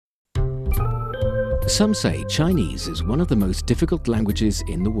Some say Chinese is one of the most difficult languages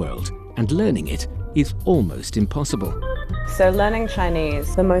in the world, and learning it is almost impossible. So learning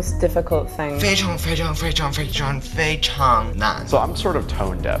Chinese, the most difficult thing. 非常非常非常非常非常难 So I'm sort of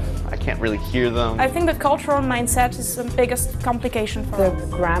tone deaf. I can't really hear them. I think the cultural mindset is the biggest complication for The us.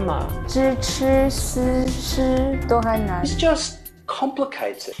 grammar. 知吃思诗都还难 It's just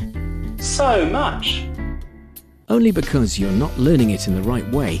complicated. So much. Only because you're not learning it in the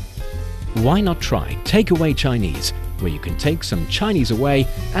right way. Why not try Takeaway Chinese, where you can take some Chinese away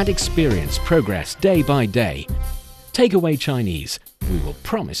and experience progress day by day. Takeaway Chinese, we will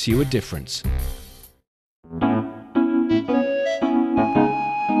promise you a difference.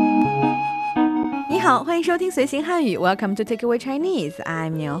 你好，欢迎收听随行汉语 Welcome to Takeaway Chinese.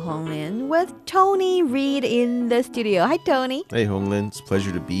 I'm Niao Honglin with Tony Reed in the studio. Hi, Tony. Hey, Honglin. It's a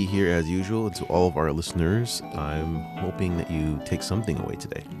pleasure to be here as usual. And to all of our listeners, I'm hoping that you take something away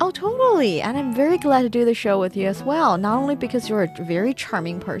today. Oh, totally. And I'm very glad to do the show with you as well. Not only because you're a very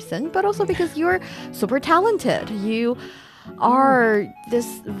charming person, but also because you're super talented. You are this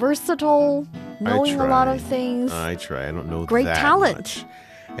versatile, knowing a lot of things. I try. I don't know Great that talent. much.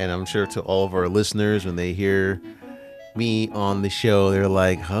 And I'm sure to all of our listeners, when they hear me on the show, they're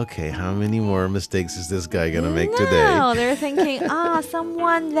like, okay, how many more mistakes is this guy going to make today? No, they're thinking,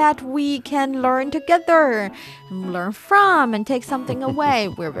 someone that we can learn together, and learn from, and take something away.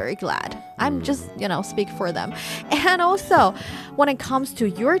 We're very glad. I'm just, speak for them. And also, when it comes to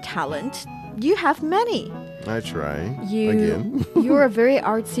your talent, you have many. I try. Again. You're a very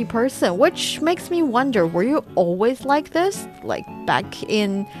artsy person, which makes me wonder, were you always like this? Like back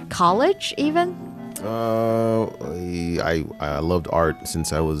in college even? I loved art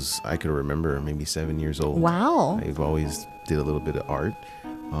since I could remember, maybe 7 years old. Wow. I've always did a little bit of art.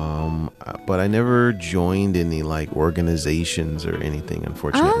 But I never joined any organizations or anything,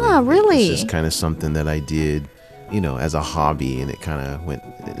 unfortunately. Really? It's just kind of something that I did, as a hobby, and it kind of went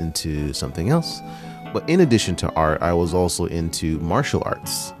into something else. But in addition to art, I was also into martial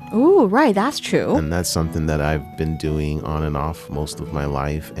arts. Ooh, right, that's true. And that's something that I've been doing on and off most of my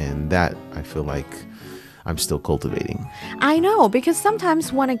life. And that, I feel like, I'm still cultivating. I know, because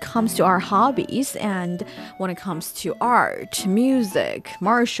sometimes when it comes to our hobbies and when it comes to art, music,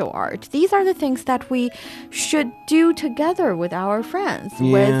 martial art, these are the things that we should do together with our friends,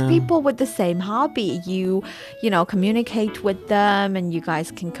 with people with the same hobby. You communicate with them and you guys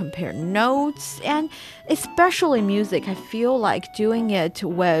can compare notes. And especially music, I feel like doing it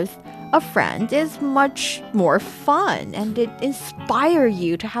with a friend is much more fun, and it inspires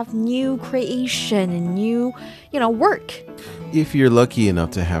you to have new creation and new, work. If you're lucky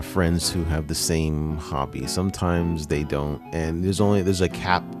enough to have friends who have the same hobby, sometimes they don't. And there's a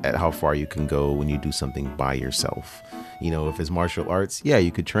cap at how far you can go when you do something by yourself. If it's martial arts, yeah,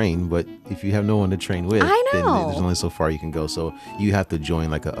 you could train, but if you have no one to train with, then there's only so far you can go. So you have to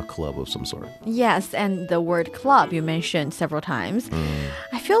join a club of some sort. Yes, and the word club you mentioned several times.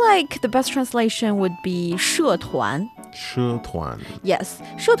 I feel like the best translation would be 社团. 社团. Yes,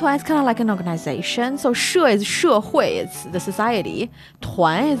 社团 is kind of like an organization. So 社 is 社会, it's the society.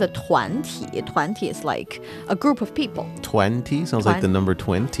 团 is a 团体. 团体 is like a group of people. 20 sounds like the number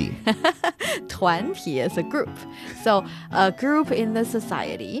 20. 团体 is a group. So a group in the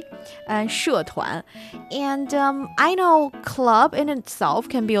society. And 社团. And I know club in itself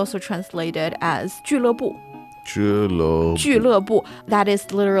can be also translated as 俱乐部. 俱乐部. That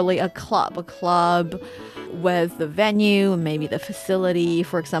is literally a club with the venue, maybe the facility.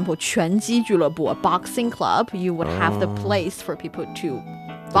 For example, 拳击俱乐部, a boxing club, you would have the place for people to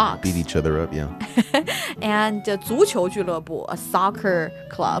box. Beat each other up, yeah. And 足球俱乐部, a soccer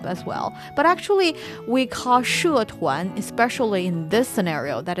club as well. But actually, we call 社团, especially in this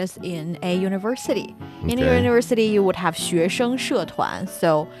scenario, that is in a university. In a university, you would have 学生社团,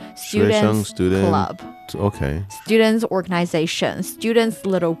 so student club. Okay. Students' organization, students'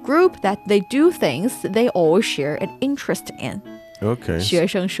 little group that they do things they all share an interest in. Okay. 学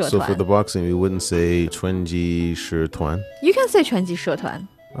生社团. So for the boxing, we wouldn't say 拳击社团? You can say 拳击社团.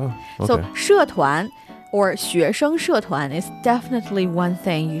 Oh, okay. So 社团 or 学生社团 is definitely one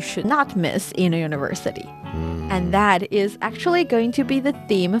thing you should not miss in a university. And that is actually going to be the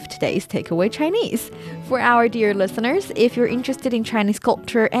theme of today's Takeaway Chinese. For our dear listeners, if you're interested in Chinese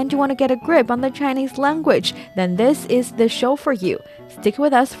culture and you want to get a grip on the Chinese language, then this is the show for you. Stick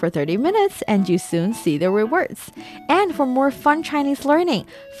with us for 30 minutes and you soon see the rewards. And for more fun Chinese learning,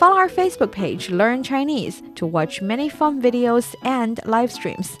 follow our Facebook page, Learn Chinese, to watch many fun videos and live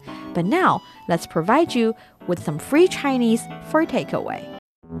streams. But now, let's provide you with some free Chinese for takeaway.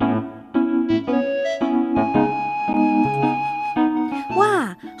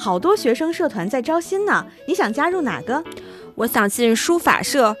 哇，好多学生社团在招新呢，你想加入哪个？我想进书法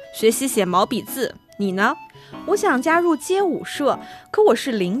社，学习写毛笔字。你呢？我想加入街舞社，可我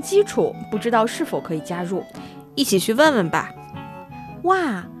是零基础，不知道是否可以加入。一起去问问吧。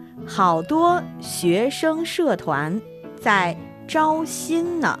哇，好多学生社团在招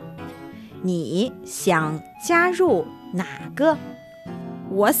新呢，你想加入哪个？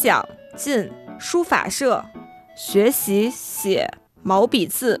我想进书法社，学习写毛笔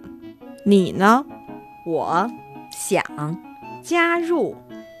字。你呢？我想加入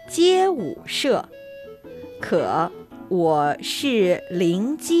街舞社，可我是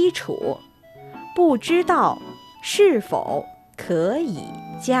零基础，不知道是否可以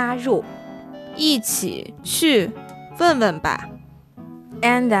加入。一起去问问吧。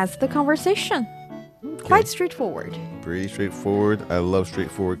And that's the conversation. Quite straightforward. Pretty straightforward. I love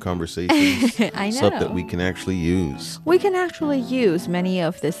straightforward conversations. I know. Stuff that we can actually use. We can actually use many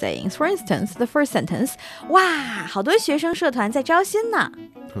of the sayings. For instance, the first sentence, 哇，好多学生社团在招新呢。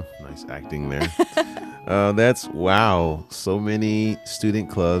Nice acting there. That's wow. So many student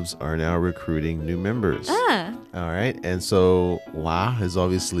clubs are now recruiting new members. All right. And so wow is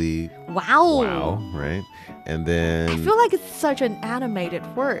obviously wow, right? And then I feel like it's such an animated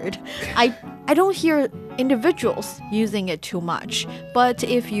word. I don't hear individuals using it too much. But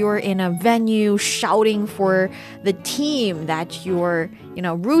if you're in a venue shouting for the team that you're,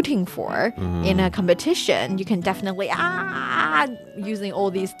 rooting for in a competition, you can definitely using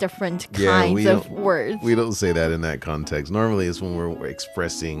all these different kinds of words. We don't say that in that context. Normally it's when we're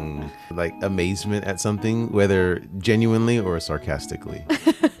expressing like amazement at something, whether genuinely or sarcastically.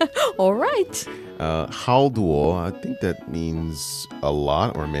 All right. 好多, I think that means a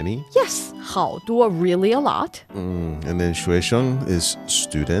lot or many. Yes, 好多, really a lot. And then xuéshēng is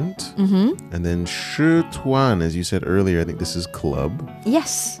student. And then shètuán, as you said earlier, I think this is club.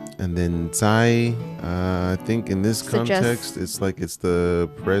 Yes. And then zài, I think in this context, it's the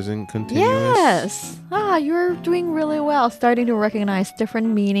present continuous. Yes. You're doing really well, starting to recognize different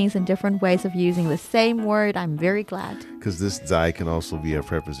meanings and different ways of using the same word. I'm very glad. Because this zài can also be a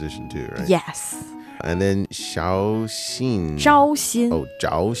preposition too, right? Yes. And then zhāoxīn. zhāoxīn. Oh,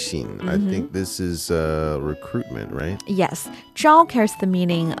 zhāoxīn. I think this is recruitment, right? Yes. zhāo carries the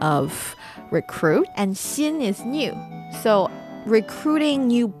meaning of recruit, and xin is new. So recruiting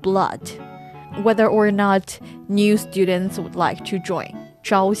new blood, whether or not new students would like to join.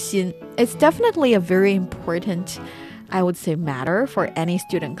 招新. It's definitely a very important, I would say, matter for any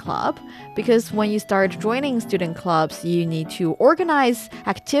student club, because when you start joining student clubs, you need to organize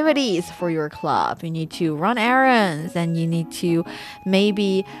activities for your club. You need to run errands, and you need to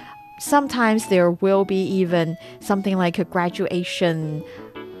maybe sometimes there will be even something like a graduation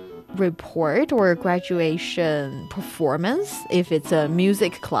report or graduation performance. If it's a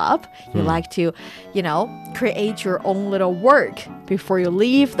music club, you like to, create your own little work before you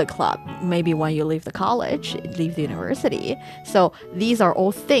leave the club. Maybe when you leave the college, leave the university. So these are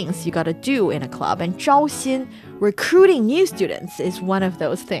all things you got to do in a club. And 招新, recruiting new students, is one of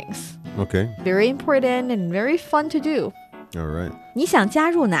those things. Okay. Very important and very fun to do. All right. 你想加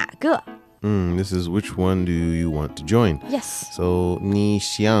入哪个? This is which one do you want to join? Yes. So, 你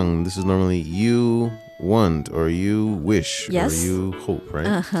想, this is normally you want or you wish or you hope,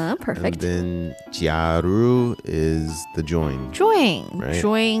 right? Perfect. And then 加入 is the join. Join. Right?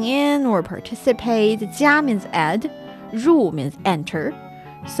 Join in or participate. 加 means add. 入 means enter.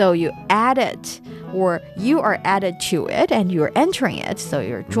 So you add it, or you are added to it and you're entering it. So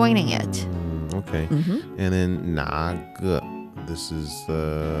you're joining it. Okay. And then 哪个? This is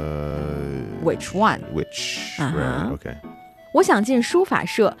which one? Which, right, okay. 我想进书法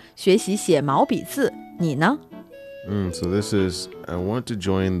社，学习写毛笔字。你呢? So this is, I want to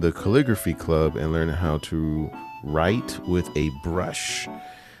join the calligraphy club and learn how to write with a brush.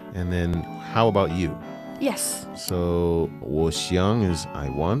 And then, how about you? Yes. So, 我想 is I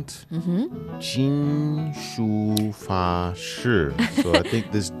want. 进书法社. So I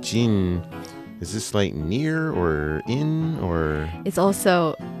think this 进, is this like near or in or? It's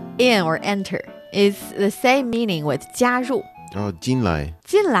also in or enter. It's the same meaning with 加入. Oh, 进来.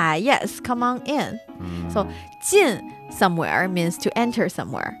 进来, yes, come on in. So 进 somewhere means to enter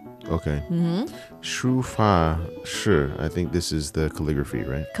somewhere. Okay. 书法社, I think this is the calligraphy,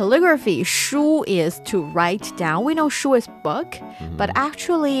 right? Calligraphy, 书 is to write down. We know 书 is book, but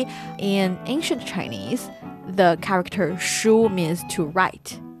actually in ancient Chinese, the character 书 means to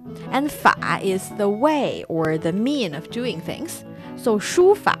write. And 法 is the way or the mean of doing things. So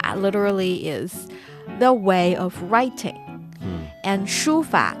书法 literally is the way of writing. And 书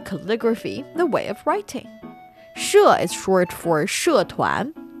法, calligraphy, the way of writing. 社 is short for 社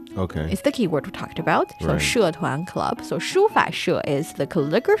团, Okay. It's the keyword we talked about. So Right. 社团 club. So 书法社 is the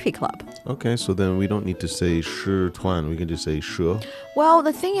calligraphy club. Okay, so then we don't need to say 师团. We can just say 社. Well,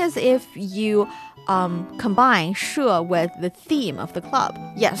 the thing is, if you combine 社 with the theme of the club,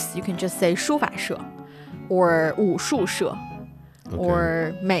 yes, you can just say 书法社 or 武术社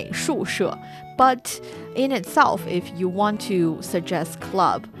or 美术社. But in itself, if you want to suggest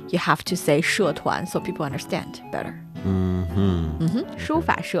club, you have to say 社团 so people understand better. 书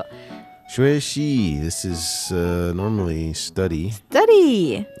法社. xuéxí, this is normally study.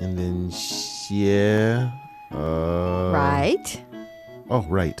 Study. And then 写, Right. Oh,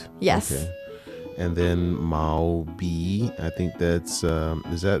 right. Yes. Okay. And then máobǐ, I think that's,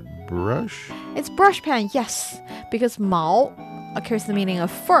 is that brush? It's brush pen, yes. Because 毛 occurs the meaning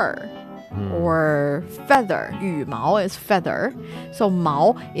of fur or feather. 羽毛 is feather. So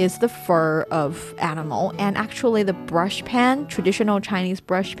毛 is the fur of animal. And actually the brush pen, traditional Chinese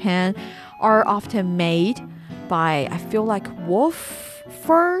brush pen, are often made by, I feel like, wolf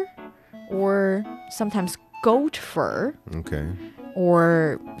fur or sometimes goat fur. Okay.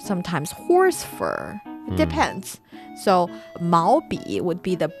 Or sometimes horse fur. It depends. So 毛笔 would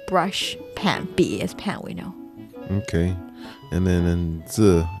be the brush pen. 笔 is pen, we know. Okay. And then in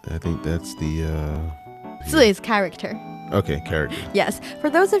字, I think that's the... 字 is character. Okay, character. Yes. For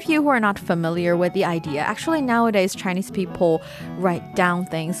those of you who are not familiar with the idea, actually nowadays Chinese people write down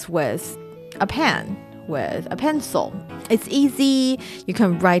things with a pen, with a pencil. It's easy. You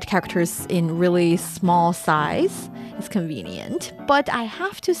can write characters in really small size. It's convenient. But I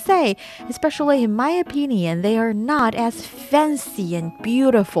have to say, especially in my opinion, they are not as fancy and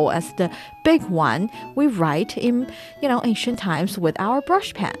beautiful as the big one we write in, ancient times with our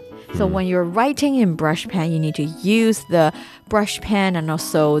brush pen. So when you're writing in brush pen, you need to use the brush pen and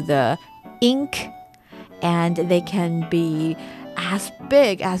also the ink. And they can be as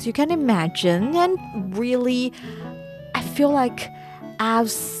big as you can imagine and really, I feel like,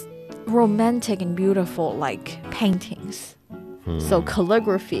 as romantic and beautiful like paintings. So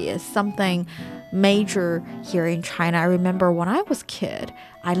calligraphy is something major here in China. I remember when I was a kid,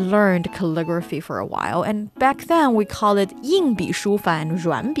 I learned calligraphy for a while. And back then we call it 硬笔书法 and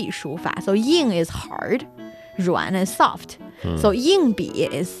软笔书法. So 硬 is hard, 软 is soft. So 硬笔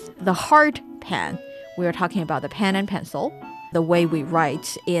is the hard pen. We are talking about the pen and pencil, the way we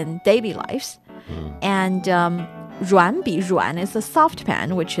write in daily lives. And 软笔 软 is the soft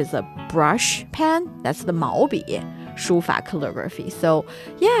pen, which is a brush pen. That's the 毛笔 书法 calligraphy. So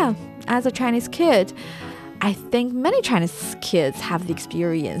yeah, as a Chinese kid, I think many Chinese kids have the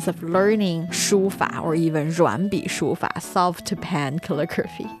experience of learning 书法 or even 软笔书法, soft pen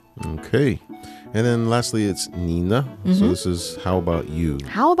calligraphy. Okay. And then lastly, it's Nina. So this is how about you?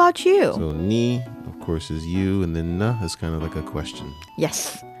 How about you? So ni, of course, is you. And then na is kind of like a question.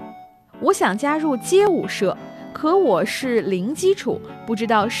 Yes. 我想加入街舞社，可我是零基础，不知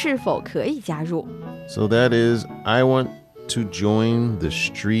道是否可以加入。 So that is, I want to join the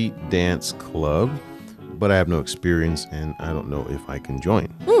street dance club, but I have no experience and I don't know if I can join.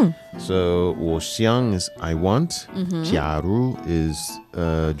 So 我想 is I want, 加入 is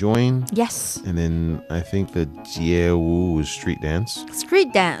join. Yes. And then I think the jiēwǔ is street dance.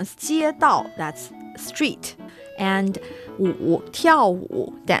 Street dance, 街道, that's street. And 舞跳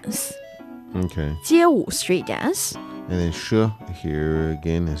舞 dance. Okay. 街舞 street dance. And then 社 here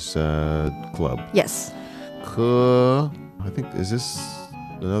again is club. Yes. 可, I think, is this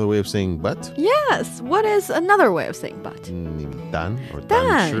another way of saying but? Yes. What is another way of saying but? Maybe 但 or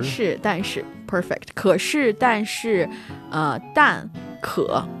但是 perfect. 可是但是但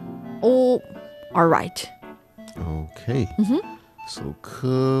可 all are right. Okay. So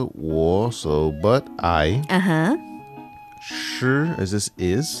可我 so but I. 是 is this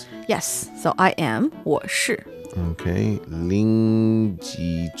is? Yes. So I am 我是 Okay. 零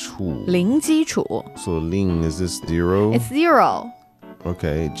基础. 零基础 So 零 is this 0? It's 0.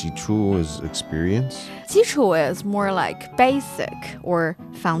 Okay. 基础 is experience. 基础 is more like basic or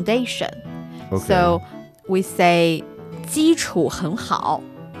foundation. Okay. So we say 基础很好.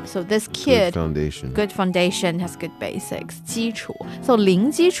 So this kid, good foundation has good basics. 基础. So 零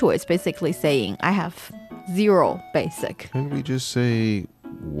基础 is basically saying I have 0 basic. Can we just say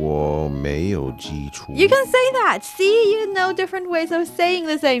我没有基础? You can say that. See, you know different ways of saying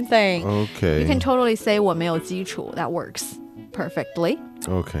the same thing. Okay. You can totally say 我没有基础. That works perfectly.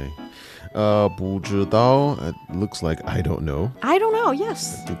 Okay. 不知道, it looks like I don't know. I don't know,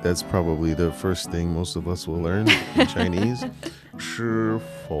 yes. I think that's probably the first thing most of us will learn in Chinese. 是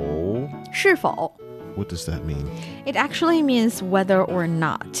否? 是否 What does that mean? It actually means whether or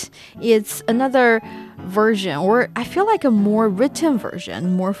not. It's another version, or I feel like a more written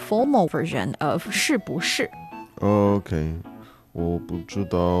version, more formal version of 是不是. Okay. 我不知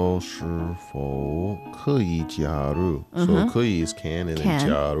道是否可以加入. So 可以 is can, and then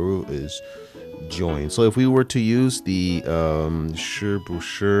加入 is join. So if we were to use the 是不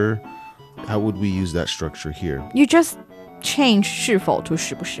是, how would we use that structure here? You just change 是否 to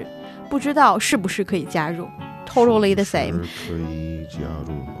是不是. 不知道是不是可以加入. Totally the same. 可以加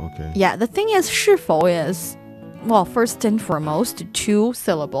入. Okay. Yeah, the thing is 是否 is, well, first and foremost, 2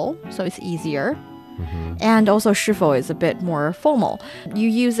 syllable, so it's easier. And also 是否 is a bit more formal. You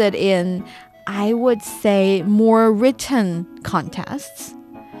use it in, I would say, more written contests.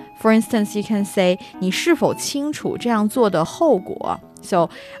 For instance, you can say 你是否清楚这样做的后果?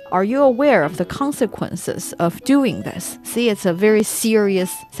 So, are you aware of the consequences of doing this? See, it's a very serious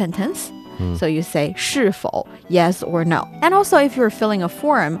sentence. So you say 是否, yes or no. And also, if you're filling a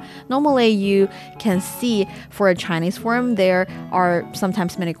form, normally you can see for a Chinese form, there are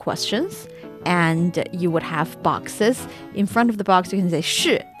sometimes many questions. And you would have boxes. In front of the box, you can say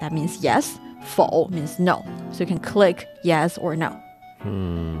是, that means yes. 否 means no. So you can click yes or no.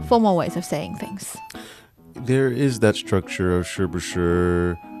 Formal ways of saying things. There is that structure of 是不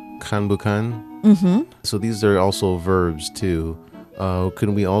是, 看不看. So these are also verbs too.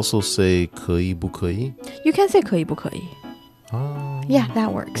 Can we also say 可以不可以? You can say 可以不可以. Yeah,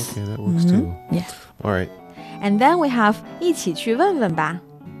 that works. Okay, that works too. Yeah. All right. And then we have 一起去问问吧.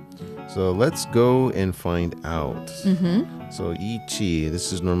 So let's go and find out. So 一起,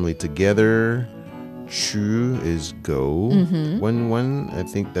 this is normally together. 去 is go. Wènwen, I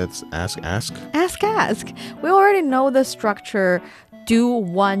think that's ask. Ask. We already know the structure do,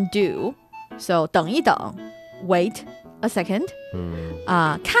 one, do. So 等一等, wait a second.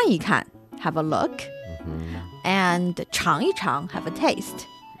 看一看, have a look. And 尝一尝, have a taste.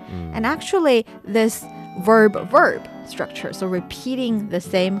 And actually, this verb structure, so repeating the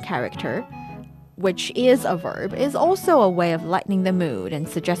same character, which is a verb, is also a way of lightening the mood and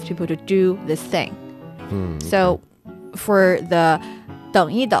suggest people to do this thing. So for the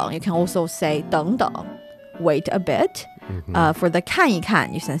等一等, you can also say 等等, wait a bit. For the 看一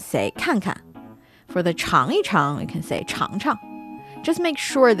看, you can say 看看. For the 尝一尝, you can say 尝尝. Just make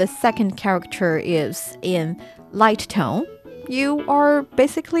sure the second character is in light tone. You are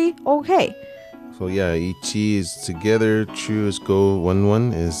basically okay. So yeah, 一起 is together, 去 is go,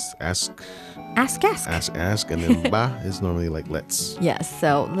 wènwen is ask. Ask. And then ba is normally like let's. Yes,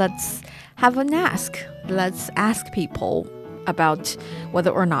 so let's have an ask. Let's ask people about whether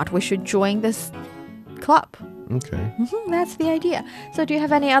or not we should join this club. Okay. That's the idea. So do you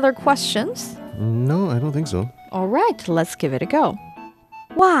have any other questions? No, I don't think so. All right, let's give it a go.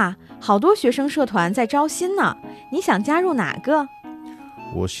 哇，好多学生社团在招新呢，你想加入哪个？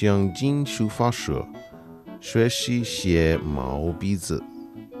我想进书法社，学习写毛笔字。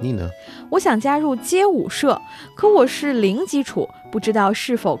你呢？我想加入街舞社，可我是零基础，不知道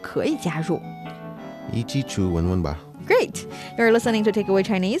是否可以加入。一起去问问吧。Great! You're listening to Takeaway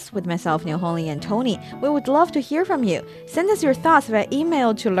Chinese with myself, Niu Honglin, and Tony. We would love to hear from you. Send us your thoughts via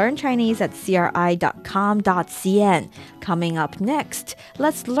email to learnchinese@cri.com.cn. Coming up next,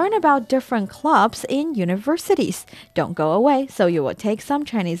 let's learn about different clubs in universities. Don't go away, so you will take some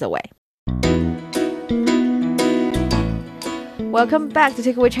Chinese away. Welcome back to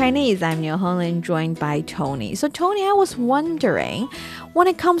Takeaway Chinese. I'm Niu Honglin, joined by Tony. So, Tony, I was wondering, when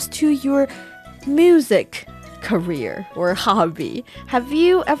it comes to your music career or hobby, have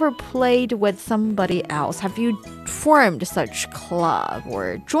you ever played with somebody else? Have you formed such club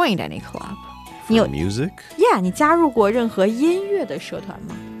or joined any club? For music? Yeah, 你加入过任何音乐的社团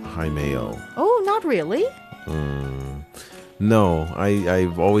吗？还没有。 Oh, not really? No,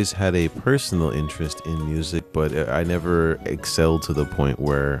 I've always had a personal interest in music, but I never excelled to the point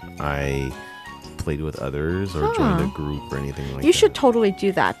where I played with others or joined a group or anything like that. You should totally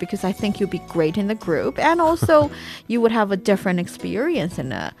do that because I think you'll be great in the group, and also you would have a different experience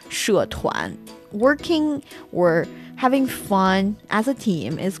in a 社团. Working or having fun as a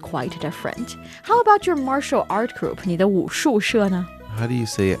team is quite different. How about your martial art group? 你的武术社呢? How do you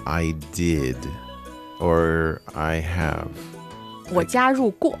say I did or I have? 我加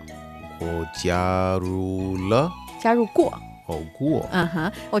入过。我加入了。加入过。过。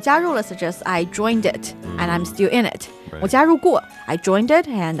我加入了 suggests I joined it and I'm still in it. 我加入过 I joined it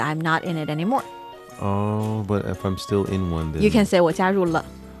and I'm not in it anymore. Oh, but if I'm still in one, then you can say 我加入了。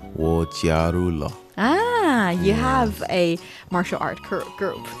我加入了。You have a martial art group.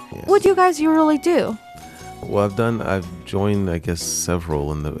 Yes. What do you guys usually do? Well, I've joined, I guess,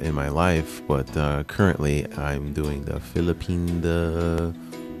 several in my life, but currently I'm doing the Philippine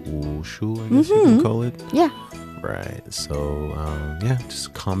wushu, I guess you can call it. Yeah. Right. So,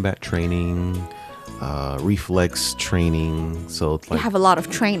 just combat training, reflex training. So it's You like have a lot of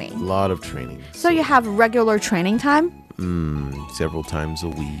training. a lot of training. So you have regular training time? Several times a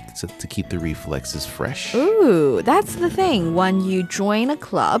week to keep the reflexes fresh. Ooh, that's the thing. When you join a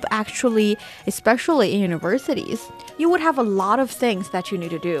club, actually, especially in universities, you would have a lot of things that you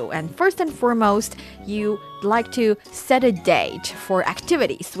need to do. And first and foremost, you like to set a date for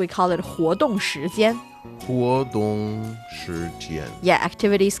activities. We call it 活动时间. 活动时间. Yeah,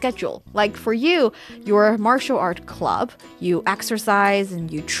 activity schedule. Like for you, your martial art club, you exercise and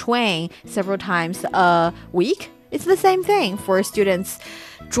you train several times a week. It's the same thing for students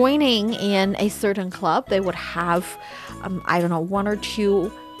joining in a certain club. They would have, I don't know, 1 or 2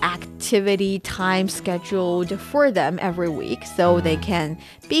 activity time scheduled for them every week. So they can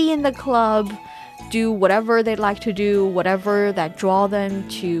be in the club, do whatever they'd like to do, whatever that draw them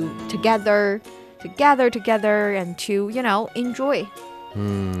to gather together and to, enjoy.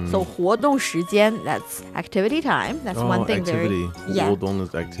 So 活动时间, that's activity time. That's one thing activity. Yeah. 活动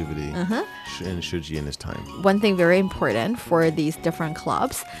is activity. And 时间 is time. One thing very important for these different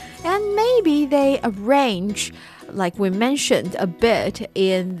clubs. And maybe they arrange, like we mentioned a bit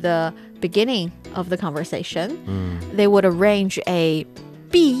in the beginning of the conversation, they would arrange a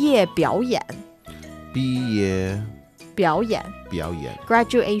毕业表演.毕业表演. 表演.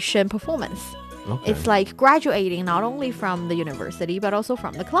 Graduation performance. Okay. It's like graduating not only from the university, but also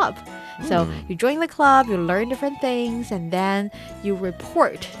from the club. So you join the club, you learn different things, and then you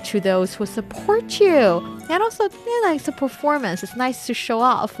report to those who support you. And also, it's a performance. It's nice to show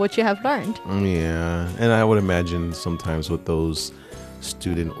off what you have learned. Yeah. And I would imagine sometimes with those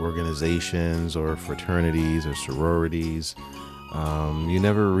student organizations or fraternities or sororities, you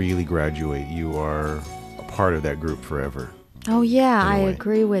never really graduate. You are a part of that group forever. Oh, yeah, I Anyway.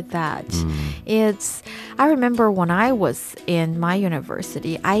 agree with that. I remember when I was in my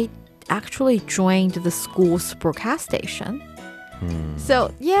university, I actually joined the school's broadcast station.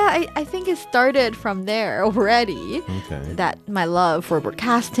 So, yeah, I think it started from there already. Okay. That my love for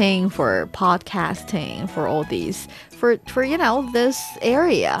broadcasting, for podcasting, for all these, for this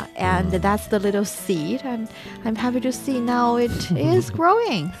area. And that's the little seed. And I'm happy to see now it is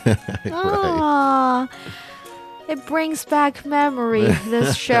growing. Ah. It brings back memories,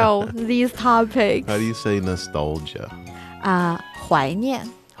 this show, these topics. How do you say nostalgia? 怀念,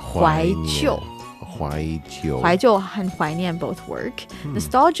 怀旧.怀旧.怀旧和怀念 both work.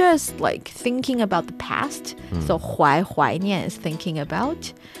 Nostalgia is like thinking about the past. So 怀念 is thinking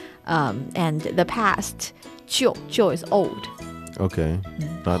about. And the past, 旧 is old. Okay.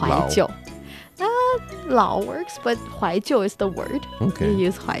 Not 怀旧. Lao works, but 怀旧 is the word. Okay. You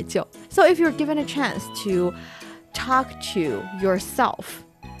use 怀旧. So if you're given a chance to talk to yourself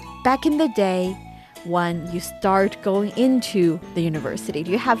back in the day when you start going into the university,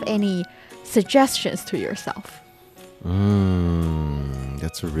 do you have any suggestions to yourself?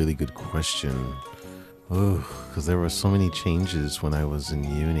 That's a really good question. Because there were so many changes when I was in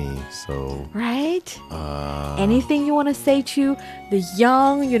uni, so... Right? Anything you want to say to the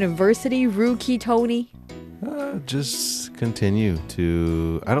young university rookie Tony? Just continue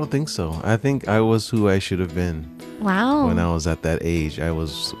to... I don't think so. I think I was who I should have been. Wow. When I was at that age. I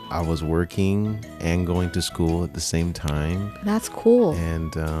was working and going to school at the same time. That's cool.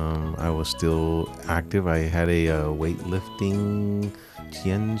 And I was still active. I had a weightlifting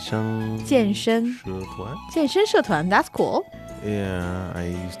健身社团. That's cool. Yeah, I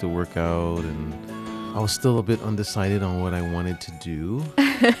used to work out and I was still a bit undecided on what I wanted to do.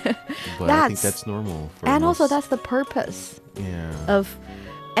 But I think that's normal. And also that's the purpose of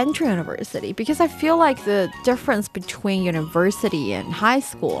entering university, because I feel like the difference between university and high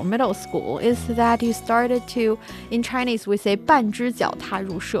school, middle school, is that you started to, in Chinese we say 半只脚踏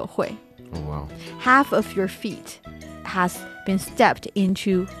入社会. Oh, wow. Half of your feet has been stepped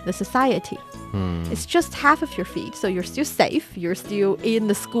into the society. It's just half of your feet, so you're still safe, you're still in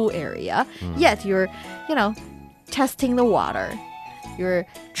the school area, yet you're, testing the water, you're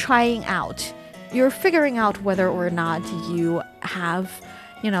trying out, you're figuring out whether or not you have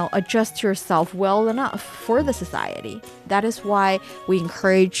adjust yourself well enough for the society. That is why we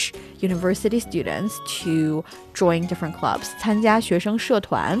encourage university students to join different clubs, 参加学生社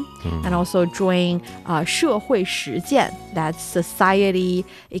团, and also join 社会实践, that's society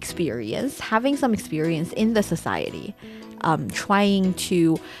experience, having some experience in the society, trying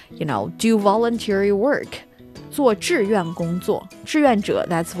to, do voluntary work. 做志愿工作，志愿者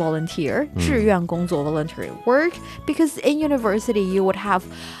that's volunteer, 志愿工作 voluntary work, because in university you would have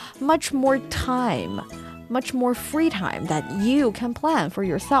much more time, much more free time that you can plan for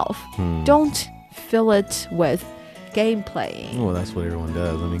yourself. Don't fill it with game playing. Well, that's what everyone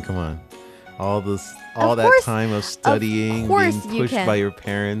does. I mean, come on. All that time of studying, being pushed by your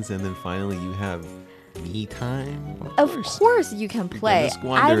parents, and then finally you have me time. Of course you can play.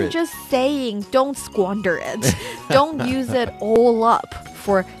 I'm just saying, don't squander it. Don't use it all up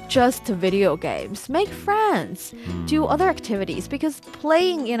for just video games. Make friends. Do other activities, because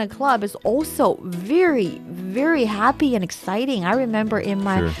playing in a club is also very, very happy and exciting. I remember in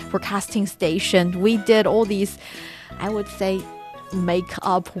my broadcasting station, we did all these, I would say, make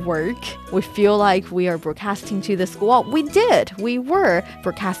up work. We feel like we are broadcasting to the school. Well, we did. We were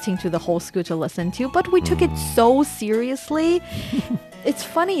broadcasting to the whole school to listen to, but we took it so seriously. It's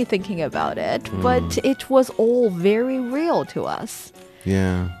funny thinking about it, but it was all very real to us.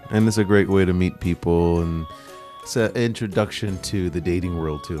 Yeah, and it's a great way to meet people, and it's an introduction to the dating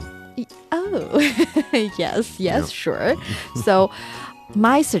world too. Oh, yes, sure. So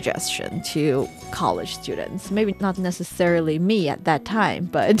my suggestion to college students, maybe not necessarily me at that time,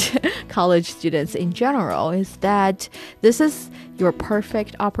 but college students in general, is that this is your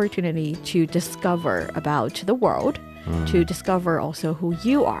perfect opportunity to discover about the world, to discover also who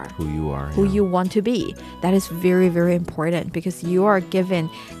you are, who you want to be. That is very, very important, because you are given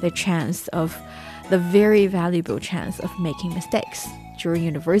the very valuable chance of making mistakes. During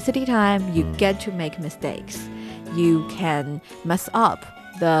university time, you get to make mistakes. You can mess up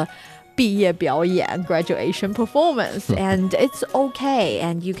the 毕业表演 graduation performance, and it's okay,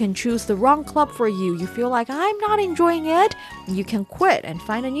 and you can choose the wrong club for you. You feel like I'm not enjoying it, you can quit and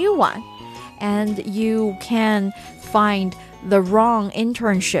find a new one. And you can find the wrong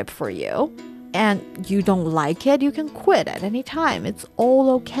internship for you, and you don't like it, you can quit at any time. It's all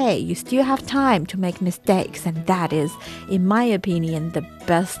okay. You still have time to make mistakes, and that is, in my opinion, the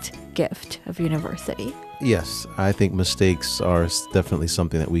best gift of university. Yes, I think mistakes are definitely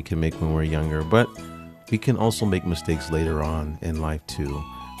something that we can make when we're younger, but we can also make mistakes later on in life too.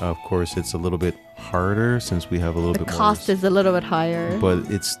 Of course, it's a little bit harder since we have a little bit more. The cost is a little bit higher.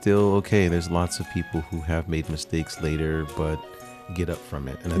 But it's still okay. There's lots of people who have made mistakes later, but get up from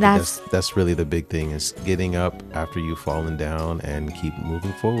it. And I think that's really the big thing, is getting up after you've fallen down and keep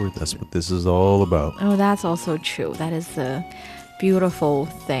moving forward. That's what this is all about. Oh, that's also true. That is a beautiful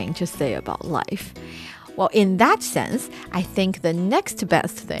thing to say about life. Well, in that sense, I think the next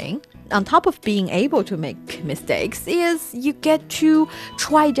best thing, on top of being able to make mistakes, is you get to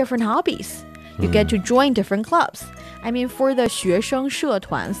try different hobbies. You get to join different clubs. I mean, for the 学生社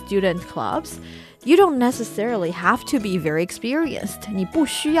团 student clubs, you don't necessarily have to be very experienced. 你不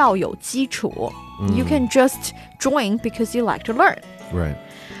需要有基础. You can just join because you like to learn. Right.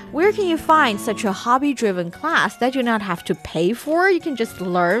 Where can you find such a hobby-driven class that you not have to pay for? You can just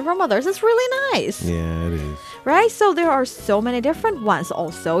learn from others. It's really nice. Yeah, it is. Right? So there are so many different ones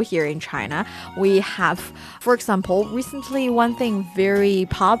also here in China. We have, for example, recently one thing very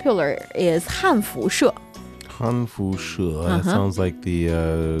popular is 汉服社. 汉服社. That sounds like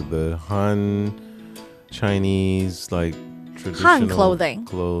the Han Chinese, like, Han clothing.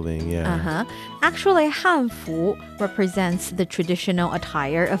 Yeah. Actually, Hanfu represents the traditional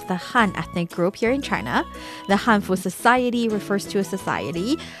attire of the Han ethnic group here in China. The Hanfu society refers to a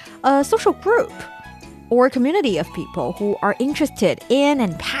society, a social group, or community of people who are interested in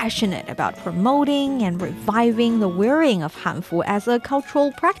and passionate about promoting and reviving the wearing of Hanfu as a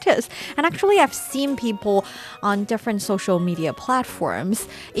cultural practice. And actually, I've seen people on different social media platforms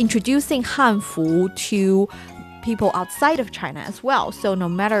introducing Hanfu to people outside of China as well. So no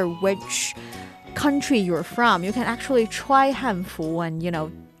matter which country you're from, you can actually try Hanfu and,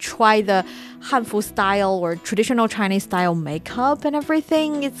 try the Hanfu style or traditional Chinese style makeup and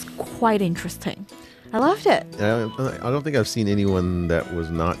everything. It's quite interesting. I loved it. I don't think I've seen anyone that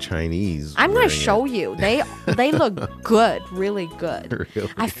was not Chinese. I'm going to show you. They look good, really good. Really?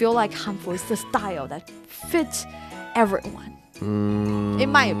 I feel like Hanfu is the style that fits everyone. In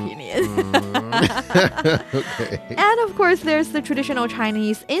my opinion. Okay. And of course, there's the traditional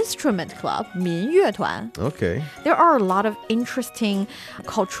Chinese instrument club, 民乐团. Okay. There are a lot of interesting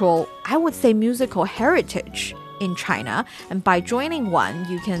cultural, I would say, musical heritage in China. And by joining one,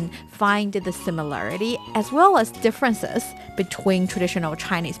 you can find the similarity as well as differences between traditional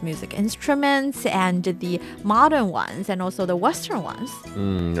Chinese music instruments and the modern ones and also the Western ones.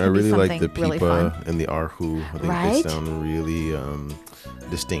 I really like the pipa really and the erhu. I think right? they sound really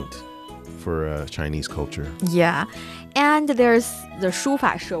distinct. for Chinese culture. Yeah. And there's the 书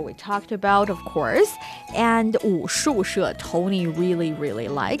法社 we talked about, of course. And 武术社 Tony really, really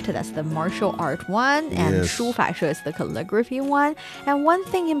liked. That's the martial art one. And Yes. 书法社 is the calligraphy one. And one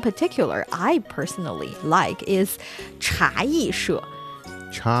thing in particular I personally like is 茶艺社.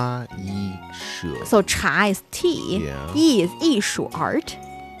 Cha yi shi. So 茶 is tea. Yeah. Yi is 艺术 art.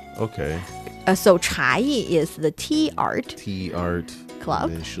 Okay. So 茶艺 is the tea art Tea art. club.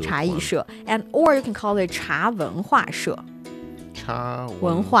 and then 社团。茶艺社. And or you can call it 茶文化社. Cha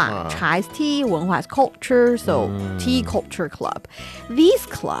文化, Cha is tea, 文化 is culture, so tea culture club. These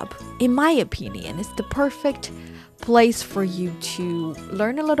club, in my opinion, is the perfect place for you to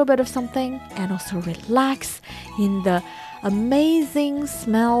learn a little bit of something and also relax in the amazing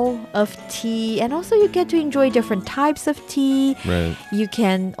smell of tea. And also you get to enjoy different types of tea. Right. You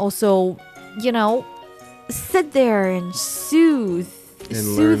can also, sit there and soothe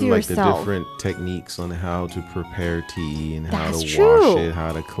And learn like the yourself. different techniques on how to prepare tea and how That's to true. wash it,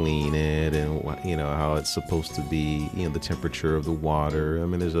 how to clean it, and how it's supposed to be, the temperature of the water. I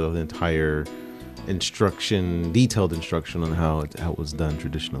mean, there's an entire detailed instruction on how it was done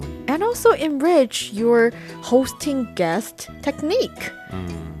traditionally. And also enrich your hosting guest technique.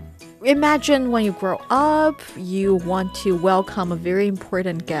 Imagine when you grow up, you want to welcome a very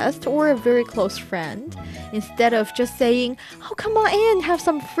important guest or a very close friend. Instead of just saying, oh, come on in, have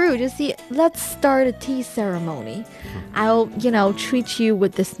some fruit. You see, let's start a tea ceremony. I'll, treat you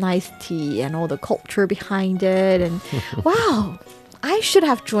with this nice tea and all the culture behind it. And wow, I should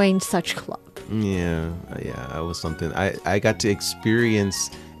have joined such club. Yeah, that was something. I got to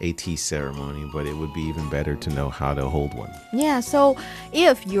experience a tea ceremony, but it would be even better to know how to hold one. Yeah, so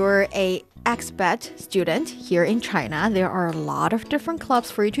if you're a expat student here in China, there are a lot of different clubs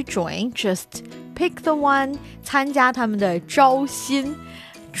for you to join. Just pick the one, 参加他们的招新,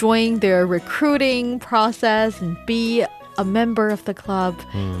 join their recruiting process and be a member of the club.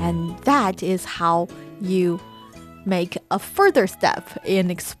 And that is how you make a further step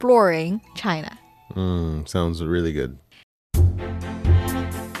in exploring China. Sounds really good.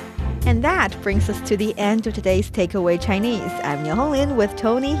 And that brings us to the end of today's Takeaway Chinese. I'm Niu Honglin with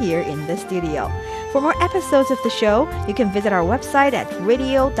Tony here in the studio. For more episodes of the show, you can visit our website at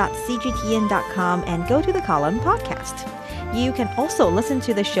radio.cgtn.com and go to the column podcast. You can also listen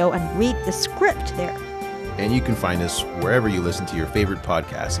to the show and read the script there. And you can find us wherever you listen to your favorite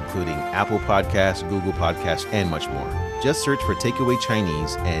podcasts, including Apple Podcasts, Google Podcasts, and much more. Just search for Takeaway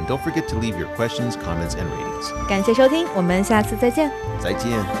Chinese, and don't forget to leave your questions, comments, and ratings. 感谢收听，我们下次再见。再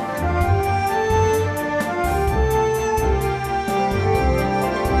见。